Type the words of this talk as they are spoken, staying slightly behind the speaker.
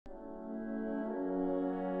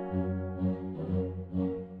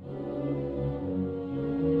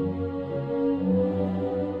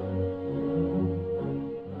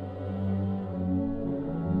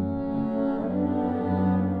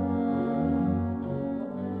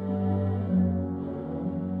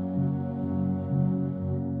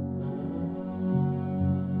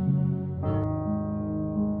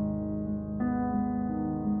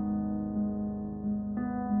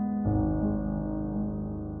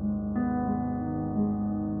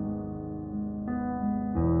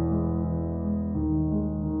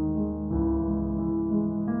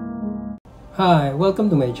Hi, welcome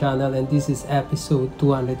to my channel, and this is episode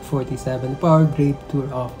 247 of our Gravetour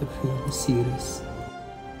of the film series.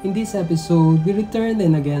 In this episode, we returned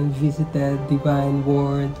and again visited Divine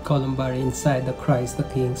Ward Columbarium inside the Christ the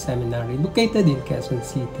King Seminary located in Quezon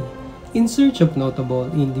City, in search of notable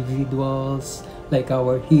individuals like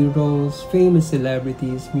our heroes, famous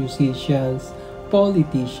celebrities, musicians,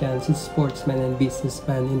 politicians, sportsmen, and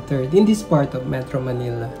businessmen interred in this part of Metro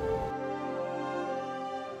Manila.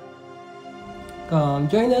 Come,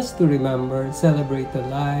 join us to remember, celebrate the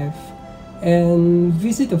life, and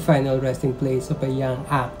visit the final resting place of a young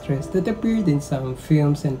actress that appeared in some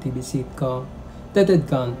films and TV sitcom that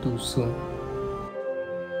had gone too soon.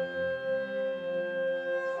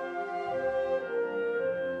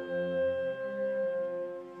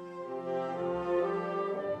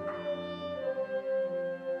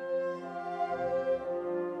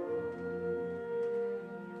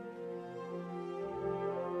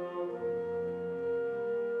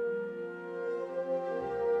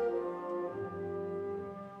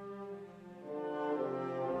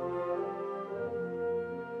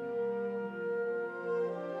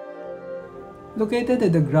 Located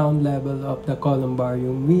at the ground level of the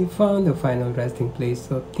Columbarium, we found the final resting place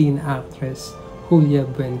of teen actress Julia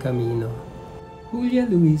Buencamino. Julia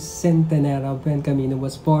Luis Centenera Buencamino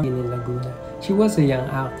was born in Laguna. She was a young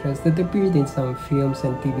actress that appeared in some films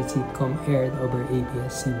and TV sitcom aired over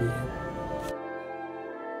ABS-CBN.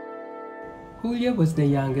 Julia was the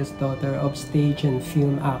youngest daughter of stage and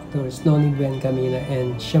film actors Noni Buencamino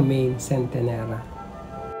and Charmaine Centenera.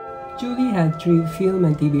 Julie had 3 film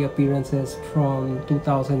and TV appearances from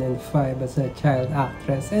 2005 as a child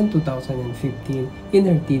actress and 2015 in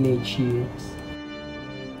her teenage years.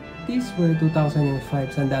 These were 2005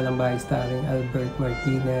 Sandalang Bahay starring Albert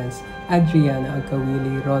Martinez, Adriana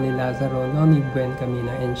Agawili, Ronnie Lazaro, Noni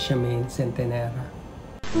Buencamino, and Charmaine Centenera.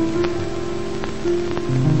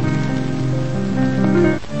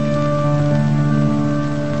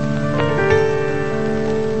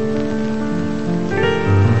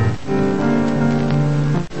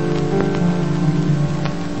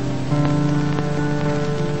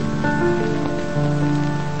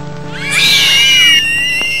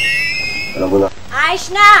 Ayos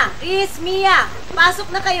na! Chris, Mia,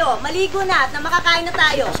 pasok na kayo. Maligo na at na makakain na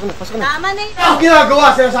tayo. Pasok na. Tama na yun. Ang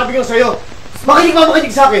ginagawa, sinasabi ko sa'yo.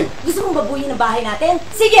 Makinig sa akin. Gusto mong babuyin ang bahay natin?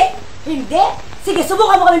 Sige! Hindi? Sige,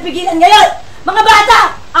 subukan mo kami pigilan ngayon! Mga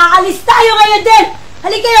bata! Aalis tayo ngayon din!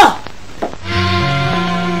 Halika kayo!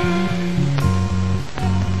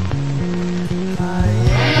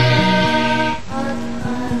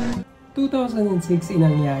 ...2006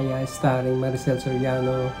 Inangyaya starring Maricel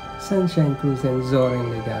Soriano, Sunshine Cruz, and Zoren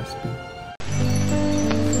Legaspi.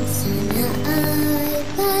 Sana ay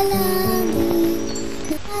palagi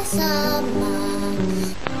nakasama.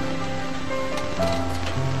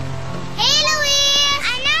 Hey Louie!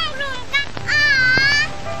 Anong room ka?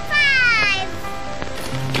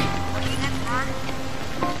 5! Ingat ha?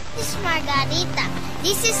 This is Margarita.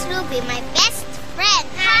 This is Ruby, my best friend.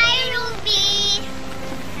 Hi Ruby!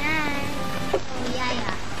 Hi. Oh,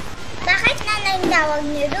 Yaya. Bakit nanay tawag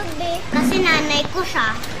ni Ruby? Kasi nanay ko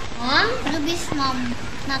siya. Mom? Ruby's mom,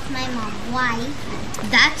 not my mom. Why?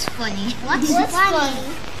 That's funny. What's funny?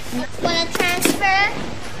 Wanna transfer?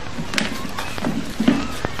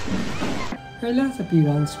 Her last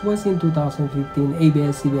appearance was in 2015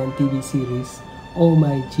 ABS-CBN TV series Oh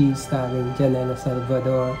My G starring Janela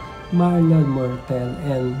Salvador, Marlon Mortel,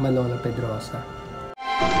 and Manolo Pedrosa.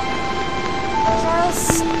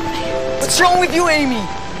 Charles! What's wrong with you, Amy?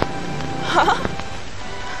 Huh?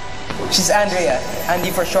 She's Andrea.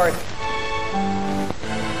 Andy for short.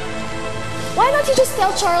 Why don't you just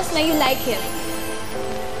tell Charles na you like him?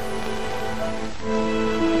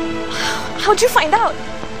 How'd you find out?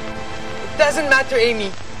 It doesn't matter,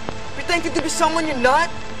 Amy. Pretending to be someone you're not?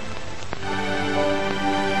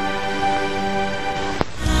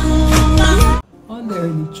 On the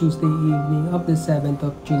early Tuesday evening of the 7th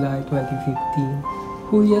of July 2015,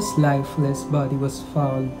 Julia's lifeless body was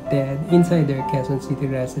found dead inside their Quezon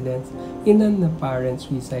City residence in an apparent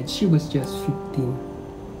suicide. She was just 15.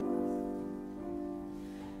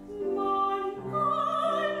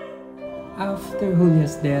 After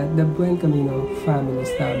Julia's death, the Buencamino family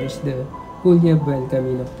established the Julia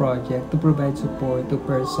Buencamino Project to provide support to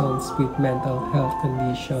persons with mental health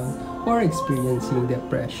conditions or experiencing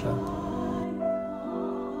depression.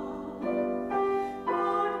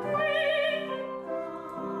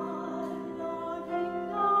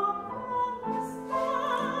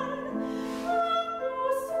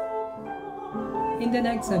 In the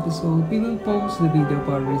next episode, we will post the video of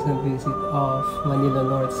our recent visit of Manila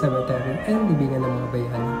North Cemetery and Libingan ng mga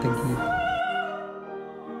bayan ng Taguig.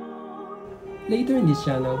 Later in this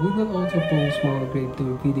channel, we will also post more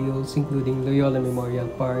Gravetour videos including Loyola Memorial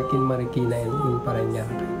Park in Marikina and in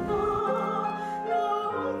Parañaque.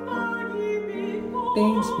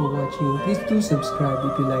 Thanks for watching. Please do subscribe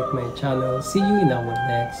if you like my channel. See you in our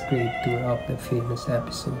next Gravetour of the famous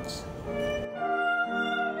episodes.